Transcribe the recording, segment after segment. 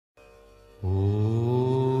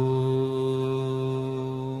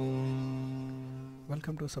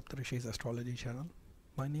Welcome to Saptarishis Astrology channel.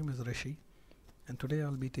 My name is Rishi, and today I'll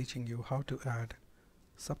be teaching you how to add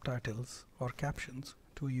subtitles or captions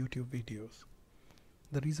to YouTube videos.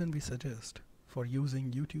 The reason we suggest for using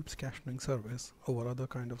YouTube's captioning service over other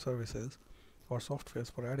kind of services or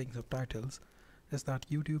softwares for adding subtitles is that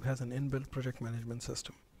YouTube has an inbuilt project management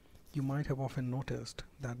system. You might have often noticed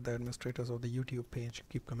that the administrators of the YouTube page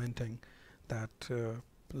keep commenting that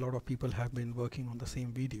a lot of people have been working on the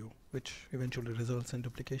same video, which eventually results in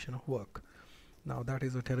duplication of work. Now that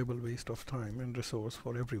is a terrible waste of time and resource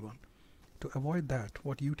for everyone. To avoid that,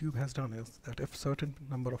 what YouTube has done is that if certain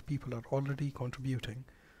number of people are already contributing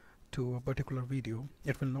to a particular video,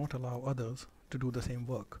 it will not allow others to do the same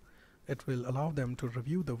work. It will allow them to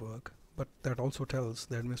review the work, but that also tells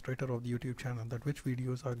the administrator of the YouTube channel that which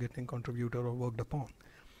videos are getting contributed or worked upon,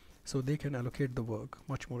 so they can allocate the work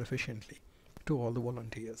much more efficiently to all the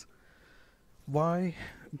volunteers. Why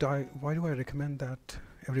do I recommend that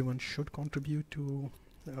everyone should contribute to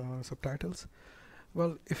subtitles?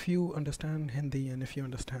 Well, if you understand Hindi and if you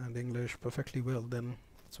understand English perfectly well, then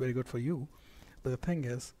it's very good for you. But the thing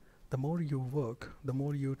is, the more you work, the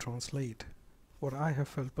more you translate. What I have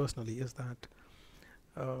felt personally is that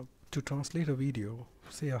to translate a video,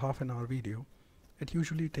 say a half an hour video, it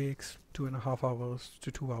usually takes 2.5 hours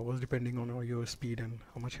to 2 hours depending on your speed and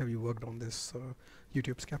how much have you worked on this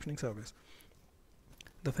YouTube's captioning service.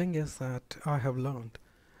 The thing is that I have learned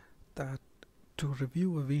that to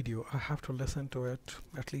review a video, I have to listen to it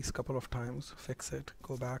at least a couple of times, fix it,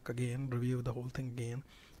 go back again, review the whole thing again,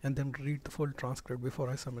 and then read the full transcript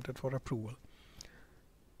before I submit it for approval,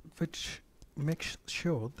 which makes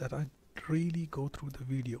sure that I really go through the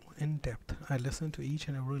video in depth. I listen to each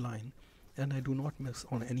and every line and I do not miss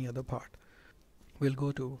on any other part. We'll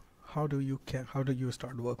go to how do you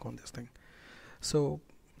start work on this thing. So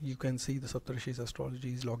you can see the Saptarishis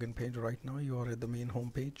Astrology's login page right now. You are at the main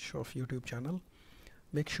home page of YouTube channel.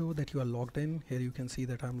 Make sure that you are logged in. Here you can see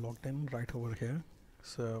that I'm logged in right over here.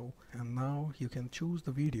 So, and now you can choose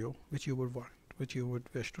the video which you would want, which you would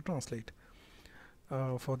wish to translate.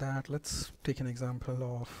 For that, let's take an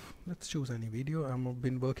example of, let's choose any video. I've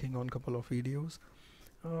been working on a couple of videos.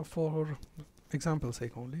 For example's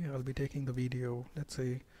sake only, I'll be taking the video, let's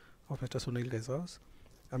say, of Mr. Sunil Desa's,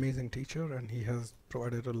 amazing teacher, and he has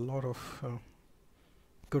provided a lot of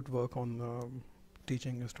good work on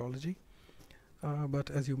teaching astrology.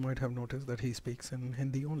 But as you might have noticed that he speaks in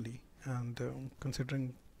Hindi only, and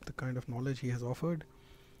considering the kind of knowledge he has offered,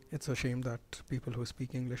 it's a shame that people who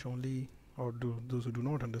speak English only or those who do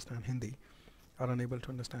not understand Hindi are unable to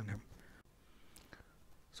understand him.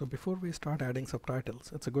 So before we start adding subtitles,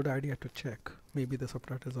 it's a good idea to check maybe the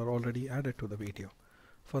subtitles are already added to the video.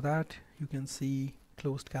 For that, you can see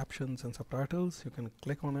closed captions and subtitles. You can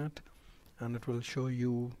click on it and it will show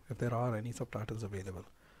you if there are any subtitles available.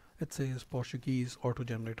 It says Portuguese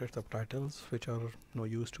auto-generated subtitles, which are no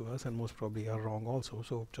use to us and most probably are wrong also,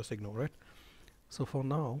 so just ignore it. So for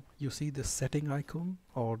now, you see this setting icon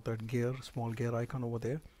or that gear, small gear icon over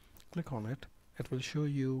there. Click on it. It will show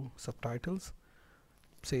you subtitles.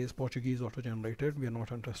 Says Portuguese auto-generated. We are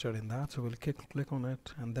not interested in that, so we'll click on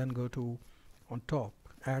it and then go to on top,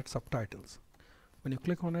 add subtitles. When you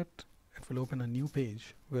click on it, it will open a new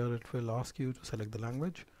page where it will ask you to select the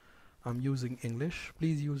language. I'm using English.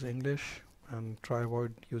 Please use English and try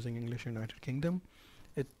avoid using English United Kingdom.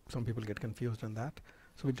 Some people get confused in that,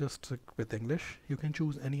 so we just stick with English. You can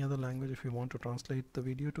choose any other language if you want to translate the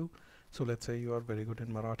video to. So let's say you are very good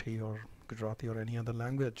in Marathi or Gujarati or any other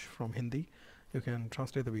language from Hindi. You can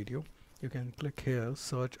translate the video. You can click here,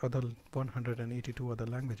 search other 182 other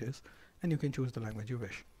languages, and you can choose the language you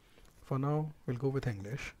wish. For now, we'll go with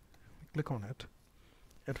English. Click on it.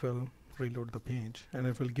 It will reload the page and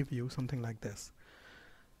it will give you something like this.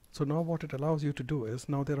 So now what it allows you to do is,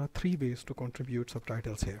 now there are 3 ways to contribute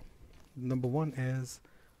subtitles here. Number 1 is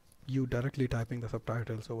you directly typing the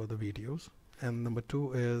subtitles over the videos, and number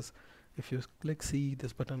 2 is if you see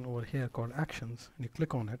this button over here called actions and you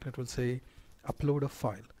click on it, it will say upload a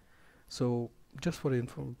file. So just for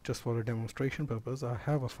a demonstration purpose, I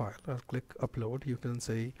have a file. I'll click upload. You can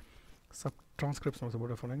say transcripts not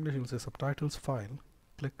supported for English. You'll say subtitles file.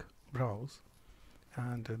 Click browse,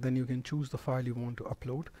 and then you can choose the file you want to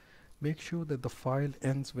upload. Make sure that the file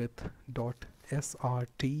ends with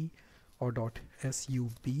 .srt or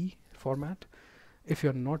 .sub format. If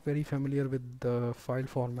you're not very familiar with the file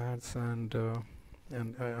formats and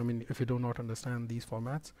I mean, if you do not understand these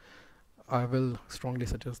formats, I will strongly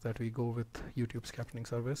suggest that we go with YouTube's captioning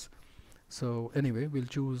service. So anyway, we'll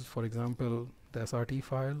choose, for example, the SRT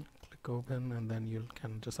file, click open, and then you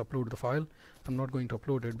can just upload the file. I'm not going to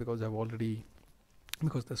upload it because I've already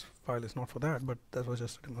because this file is not for that, but that was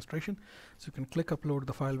just a demonstration. So you can click upload,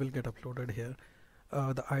 the file will get uploaded here.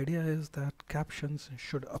 The idea is that captions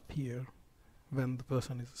should appear when the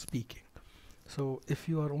person is speaking. So if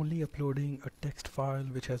you are only uploading a text file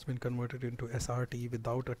which has been converted into SRT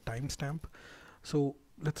without a timestamp, so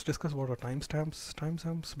let's discuss what are timestamps.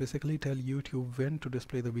 Timestamps basically tell YouTube when to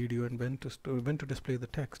display the video and when to display the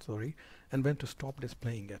text, sorry, and when to stop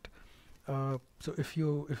displaying it. So if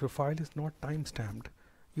your file is not timestamped,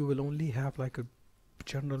 you will only have like a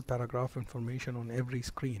general paragraph information on every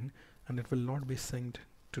screen, and it will not be synced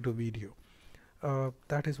to the video.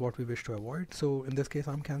 That is what we wish to avoid. So in this case,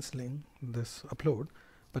 I'm cancelling this upload,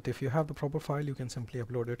 but if you have the proper file, you can simply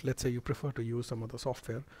upload it. Let's say you prefer to use some other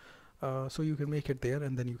software, so you can make it there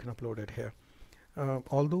and then you can upload it here.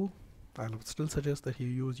 Although I would still suggest that you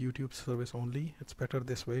use YouTube service only. It's better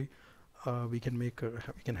this way. We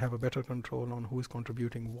can have a better control on who is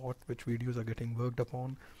contributing what, which videos are getting worked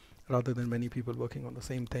upon, rather than many people working on the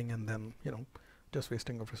same thing and then, you know, just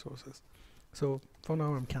wasting of resources. So for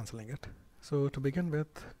now, I'm cancelling it. So to begin with,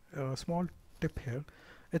 a small tip here,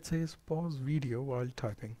 it says pause video while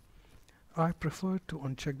typing. I prefer to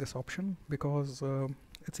uncheck this option because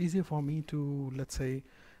it's easier for me to, let's say,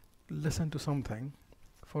 listen to something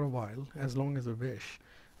for a while, as long as I wish,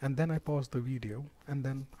 and then I pause the video and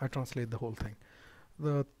then I translate the whole thing.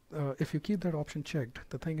 If you keep that option checked,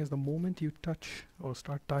 the thing is, the moment you touch or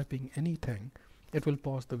start typing anything, it will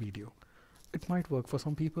pause the video. It might work for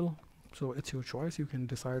some people, so it's your choice. You can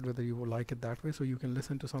decide whether you would like it that way. So you can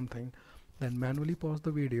listen to something, then manually pause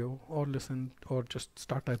the video, or listen, or just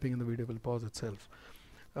start typing and the video will pause itself.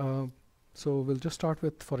 So we'll just start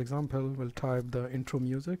with, for example, we'll type the intro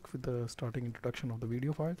music with the starting introduction of the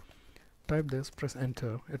video file. Type this, press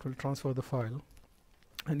enter, it will transfer the file,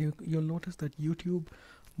 and you'll notice that YouTube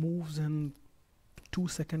moves in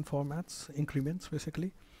 2-second formats, increments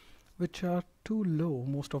basically, which are too low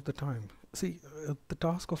most of the time. See, the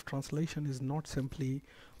task of translation is not simply,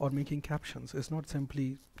 or making captions, is not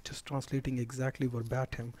simply just translating exactly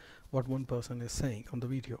verbatim what one person is saying on the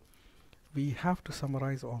video. We have to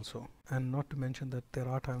summarize also, and not to mention that there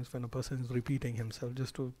are times when a person is repeating himself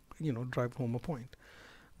just to, you know, drive home a point.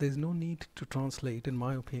 There's no need to translate, in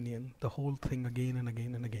my opinion, the whole thing again and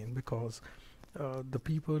again and again, because the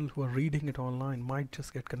people who are reading it online might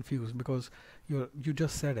just get confused because you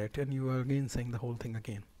just said it and you are again saying the whole thing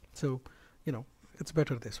again. So, you know, it's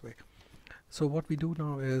better this way. So what we do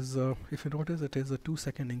now is, if you notice, it is a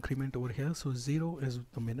 2-second increment over here. So 0 is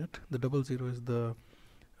the minute, the 00 is the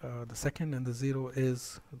second, and the 0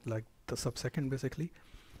 is like the sub-second basically.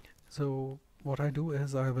 So what I do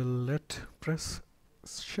is I will press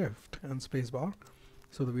shift and spacebar,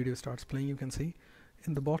 so the video starts playing. You can see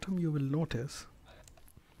in the bottom, you will notice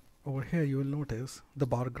over here, you will notice the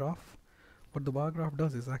bar graph. What the bar graph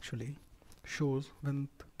does is actually shows when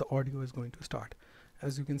the audio is going to start.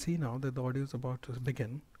 As you can see now that the audio is about to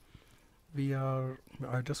begin,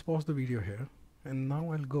 I just paused the video here, and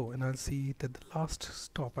now I'll go and I'll see that the last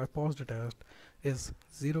stop I paused it at is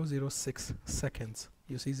 006 seconds.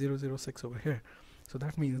 You see 006 over here. So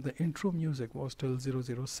that means the intro music was till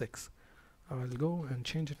 006. I'll go and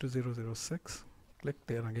change it to 006, click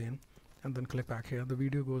there again, and then click back here. The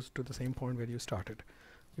video goes to the same point where you started.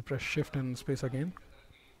 You press shift and space again.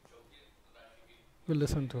 We'll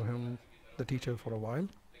listen to him, the teacher, for a while.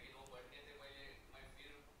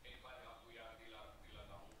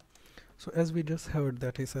 So as we just heard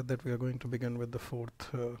that he said that we are going to begin with the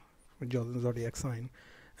 4th zodiac sign,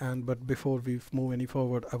 but before we move any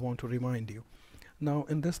forward, I want to remind you. Now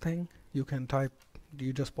in this thing, you can type,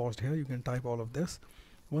 you just paused here, you can type all of this.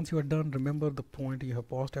 Once you are done, remember the point you have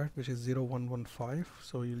paused at, which is 0115.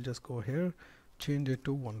 So you'll just go here, change it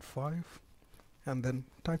to 15, and then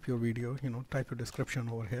type your video, you know, type your description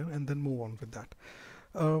over here, and then move on with that.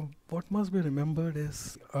 What must be remembered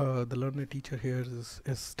is the learner teacher here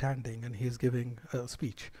is standing and he is giving a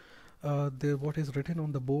speech. What is written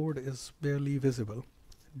on the board is barely visible.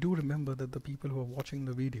 Do remember that the people who are watching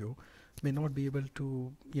the video may not be able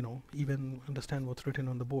to, you know, even understand what's written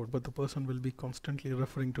on the board, but the person will be constantly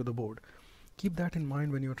referring to the board. Keep that in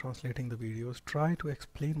mind when you're translating the videos. Try to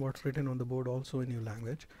explain what's written on the board also in your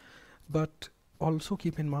language, but also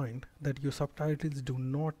keep in mind that your subtitles do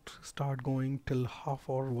not start going till half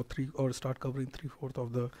or start covering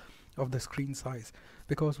 3/4 of the screen size,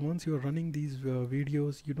 because once you're running these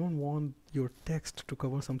videos, you don't want your text to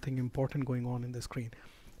cover something important going on in the screen.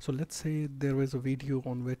 So let's say there is a video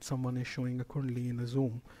on which someone is showing a kundali in a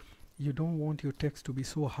zoom. You don't want your text to be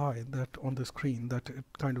so high that on the screen that it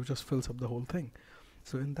kind of just fills up the whole thing.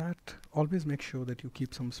 So in that, always make sure that you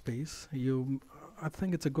keep some space. I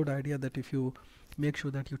think it's a good idea that if you make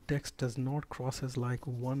sure that your text does not crosses like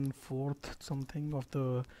 1/4 something of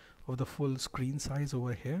the full screen size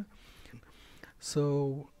over here.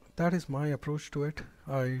 So that is my approach to it.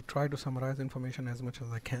 I try to summarize information as much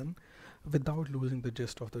as I can without losing the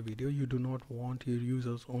gist of the video. You do not want your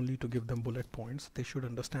users only to give them bullet points. They should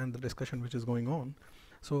understand the discussion which is going on.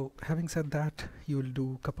 So having said that, you will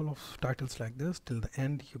do a couple of titles like this till the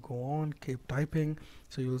end. You go on, keep typing.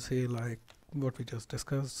 So you'll say like what we just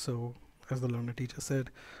discussed. So as the learner teacher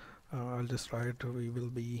said, I'll just write, we will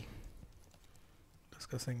be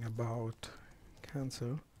discussing about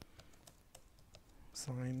Cancer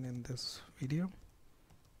sign in this video.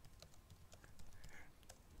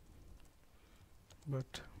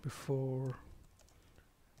 But before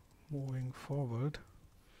moving forward,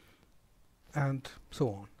 and so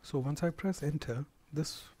on. So once I press enter,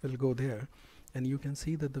 this will go there, and you can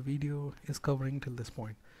see that the video is covering till this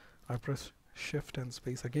point. I press shift and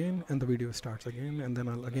space again, and the video starts again, and then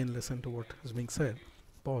I'll again listen to what is being said,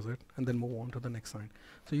 pause it, and then move on to the next line.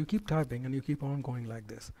 So you keep typing and you keep on going like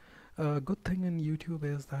this. Good thing in YouTube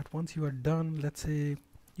is that once you are done, let's say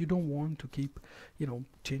you don't want to keep, you know,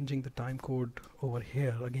 changing the time code over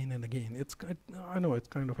here again and again. I know it's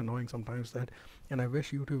kind of annoying sometimes that, and I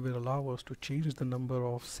wish YouTube will allow us to change the number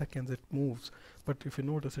of seconds it moves. But if you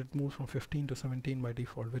notice, it moves from 15 to 17 by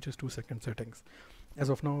default, which is 2-second settings. As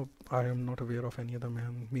of now, I am not aware of any other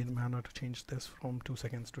manner to change this from 2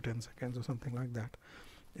 seconds to 10 seconds or something like that.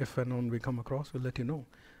 If and when we come across, we'll let you know.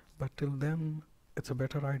 But till then, it's a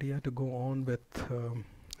better idea to go on with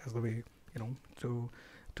as the way, you know,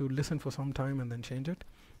 to listen for some time and then change it.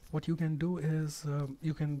 What you can do is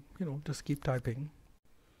you can, you know, just keep typing.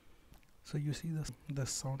 So you see this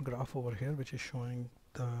sound graph over here, which is showing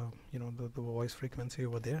the, you know, the voice frequency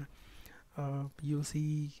over there. You'll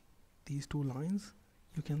see these two lines.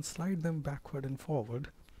 You can slide them backward and forward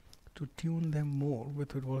to tune them more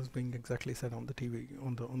with what was being exactly said on the TV,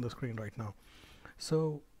 on the screen right now.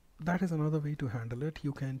 So that is another way to handle it.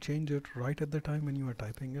 You can change it right at the time when you are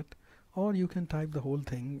typing it, or you can type the whole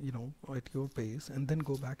thing, you know, at your pace, and then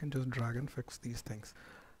go back and just drag and fix these things.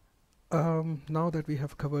 Now that we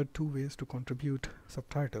have covered two ways to contribute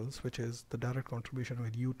subtitles, which is the direct contribution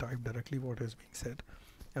where you type directly what is being said,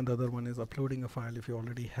 and the other one is uploading a file if you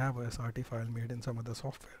already have a SRT file made in some other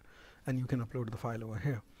software, and you can upload the file over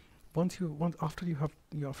here. After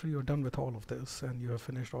you're done with all of this and you have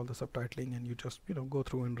finished all the subtitling, and you just, you know, go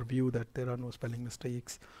through and review that there are no spelling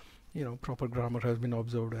mistakes, you know, proper grammar has been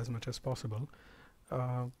observed as much as possible,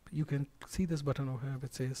 you can see this button over here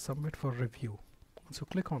which says submit for review. Once you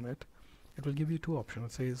click on it, it will give you two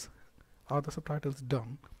options. It says, are the subtitles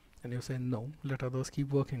done? And you say no, let others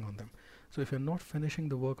keep working on them. So if you're not finishing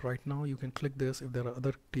the work right now, you can click this. If there are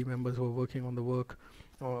other team members who are working on the work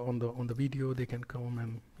or on the video, they can come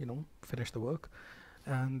and, you know, finish the work.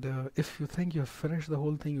 And if you think you have finished the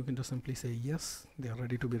whole thing, you can just simply say yes, they are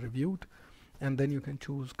ready to be reviewed, and then you can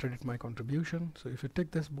choose credit my contribution. So if you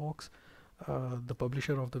tick this box, the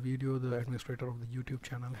publisher of the video, the administrator of the YouTube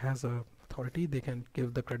channel has a authority. They can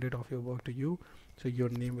give the credit of your work to you, so your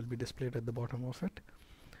name will be displayed at the bottom of it.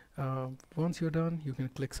 Once you're done, you can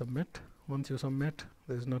click submit. Once you submit,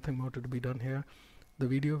 there's nothing more to be done here. The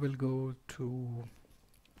video will go to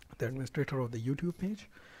the administrator of the YouTube page.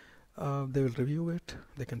 They will review it.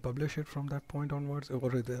 They can publish it from that point onwards,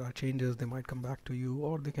 or if there are changes, they might come back to you,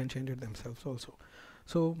 or they can change it themselves also.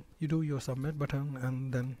 So you do your submit button,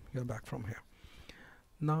 and then you're back from here.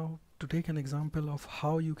 Now, to take an example of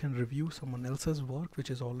how you can review someone else's work which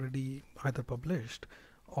is already either published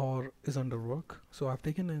or is under work. So I've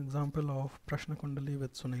taken an example of Prashna Kundali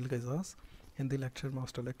with Sunil Gaizas, Hindi lecture,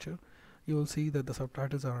 master lecture. You will see that the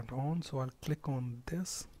subtitles aren't on, so I'll click on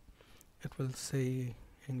this. It will say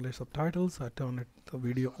English subtitles. I turn the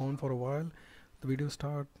video on for a while. The video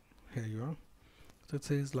start, here you are. So it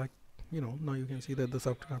says, like, you know, now you can see that the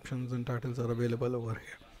subcaptions and titles are available over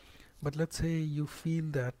here. But let's say you feel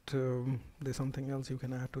that there's something else you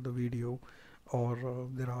can add to the video, or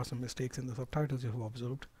there are some mistakes in the subtitles you have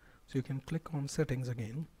observed. So you can click on settings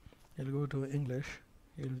again. You'll go to English.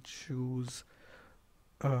 You'll choose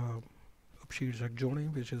Upsheet Journey,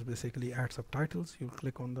 which is basically add subtitles. You'll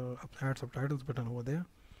click on the add subtitles button over there.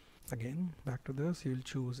 Again, back to this, you'll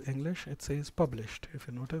choose English. It says published. If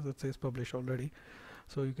you notice, it says published already.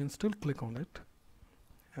 So you can still click on it,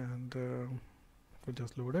 and we'll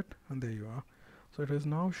just load it, and there you are. So it is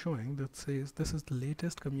now showing that says this is the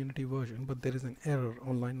latest community version, but there is an error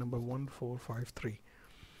on line number 1453.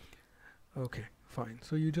 Okay, fine.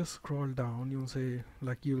 So you just scroll down, you'll say,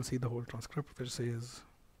 like, you'll see the whole transcript which says,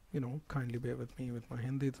 you know, kindly bear with me with my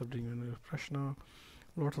Hindi, subject Prashna.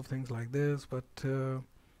 lots of things like this, but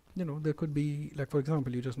you know, there could be, like for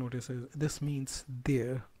example, you just notice this means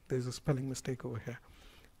there's a spelling mistake over here.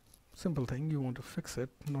 Simple thing, you want to fix it,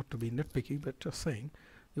 not to be nitpicky, but just saying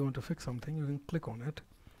you want to fix something, you can click on it,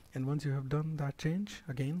 and once you have done that change,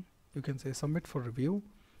 again you can say submit for review.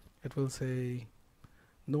 It will say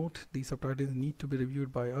note these subtitles need to be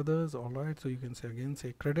reviewed by others. Alright, so you can say again,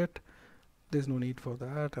 say credit. There's no need for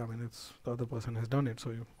that. I mean, it's the other person has done it,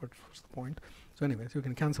 so what's the point? So anyways, you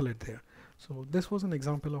can cancel it there. So this was an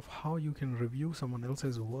example of how you can review someone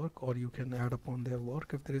else's work, or you can add upon their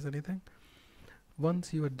work if there is anything.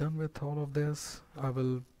 Once you are done with all of this, I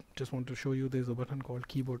will just want to show you there's a button called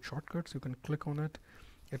keyboard shortcuts. You can click on it.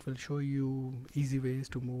 It will show you easy ways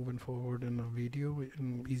to move and forward in a video,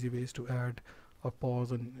 and easy ways to add or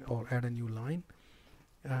pause or add a new line.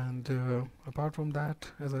 And apart from that,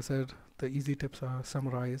 as I said, the easy tips are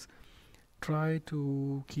summarize. Try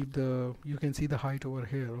to keep you can see the height over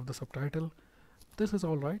here of the subtitle. This is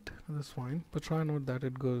alright, that's fine, but try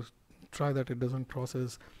that it doesn't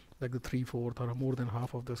process like the 3/4 or more than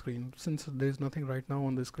half of the screen. Since there's nothing right now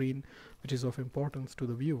on the screen which is of importance to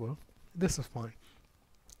the viewer, this is fine.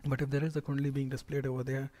 But if there is a Kundalini being displayed over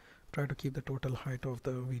there, try to keep the total height of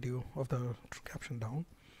the video of the caption down.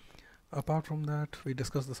 Apart from that, we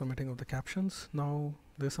discussed the submitting of the captions. Now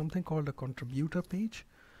there's something called a contributor page.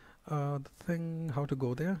 The thing how to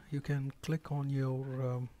go there, you can click on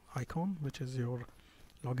your icon, which is your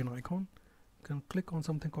login icon. You can click on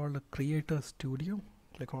something called a creator studio.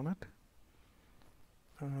 Click on it,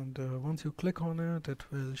 and once you click on it,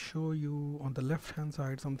 it will show you on the left hand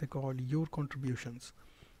side something called your contributions.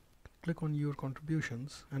 Click on your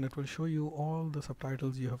contributions and it will show you all the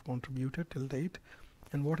subtitles you have contributed till date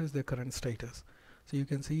and what is their current status. So you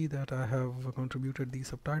can see that I have contributed these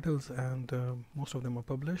subtitles, and most of them are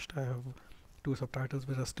published. I have 2 subtitles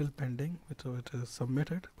which are still pending, so it is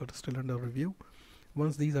submitted but still under review.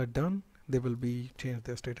 Once these are done, they will be changed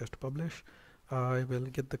their status to publish. I will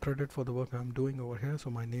get the credit for the work I'm doing over here, so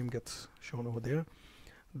my name gets shown over there.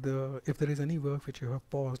 If there is any work which you have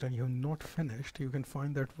paused and you have not finished, you can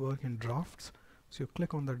find that work in drafts. So you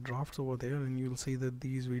click on the drafts over there and you'll see that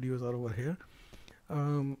these videos are over here.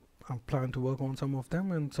 I plan to work on some of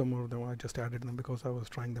them, and some of them I just added them because I was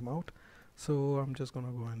trying them out. So I'm just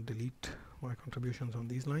gonna go and delete my contributions on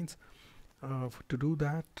these lines. To do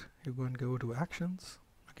that, you go and go to actions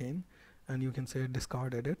again, and you can say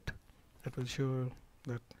discard edit. It will show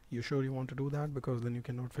that you're sure you want to do that, because then you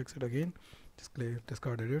cannot fix it again. Just click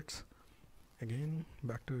discard edits. Again,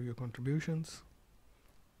 back to your contributions.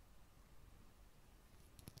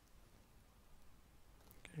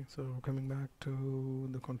 Okay, so coming back to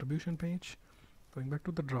the contribution page, going back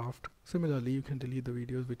to the draft. Similarly, you can delete the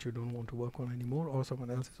videos which you don't want to work on anymore, or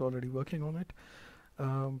someone else is already working on it.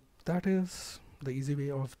 That is the easy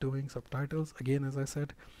way of doing subtitles. Again, as I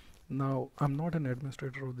said, now I'm not an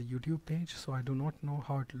administrator of the YouTube page, so I do not know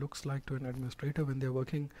how it looks like to an administrator when they're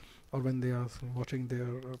working or when they are watching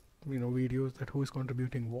their videos, that who is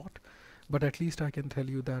contributing what. But at least I can tell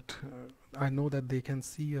you that I know that they can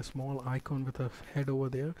see a small icon with a head over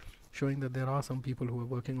there showing that there are some people who are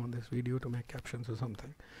working on this video to make captions or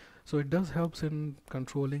something. So it does helps in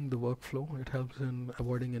controlling the workflow. It helps in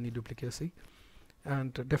avoiding any duplicacy,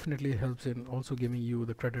 and definitely helps in also giving you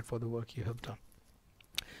the credit for the work you have done.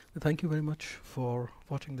 Thank you very much for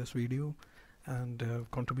watching this video and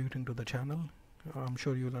contributing to the channel. I'm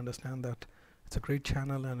sure you'll understand that it's a great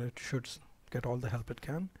channel and it should get all the help it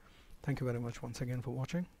can. Thank you very much once again for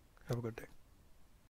watching. Have a good day.